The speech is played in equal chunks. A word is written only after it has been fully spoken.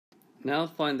Now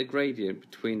find the gradient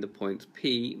between the points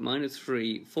P minus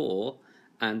 3, 4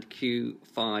 and Q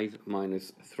 5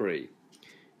 minus 3.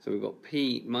 So we've got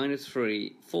P minus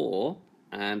 3, 4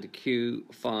 and Q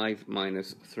 5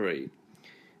 minus 3.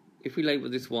 If we label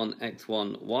this one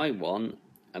x1, y1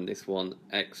 and this one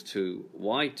x2,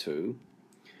 y2,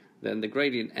 then the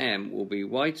gradient m will be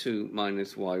y2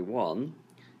 minus y1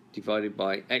 divided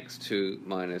by x2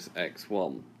 minus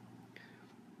x1.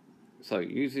 So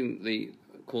using the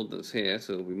coordinates here,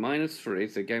 so it'll be minus 3,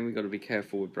 so again we've got to be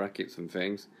careful with brackets and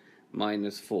things,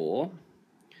 minus 4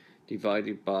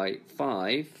 divided by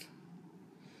 5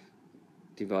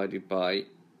 divided by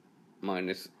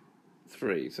minus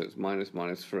 3, so it's minus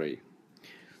minus 3.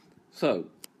 So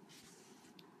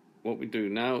what we do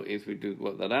now is we do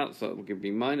work that out, so it will give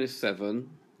me minus 7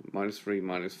 minus 3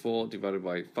 minus 4 divided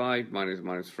by 5 minus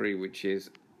minus 3, which is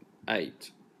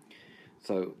 8.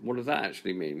 So what does that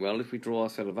actually mean? Well, if we draw our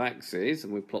set of axes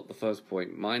and we plot the first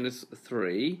point, minus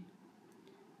 3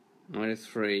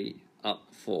 up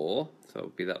 4, so it will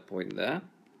be that point there,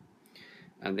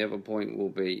 and the other point will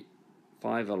be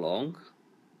 5 along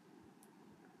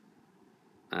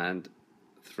and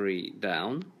 3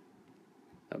 down,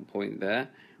 that point there.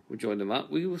 We'll join them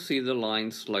up. We will see the line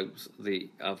slopes the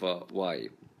other way.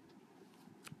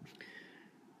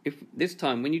 If this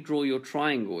time when you draw your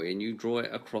triangle in, you draw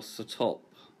it across the top.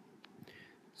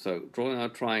 So drawing our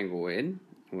triangle in,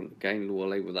 again we'll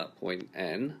label that point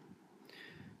N,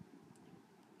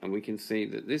 and we can see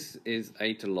that this is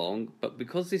 8 along, but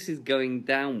because this is going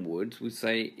downwards, we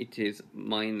say it is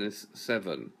minus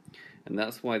 7, and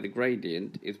that's why the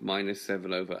gradient is minus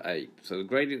 7 over 8. So the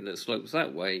gradient that slopes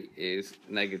that way is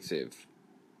negative.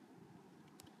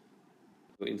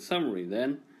 So in summary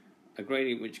then, a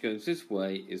gradient which goes this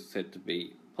way is said to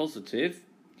be positive,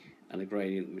 and a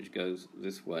gradient which goes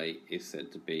this way is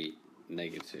said to be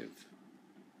negative.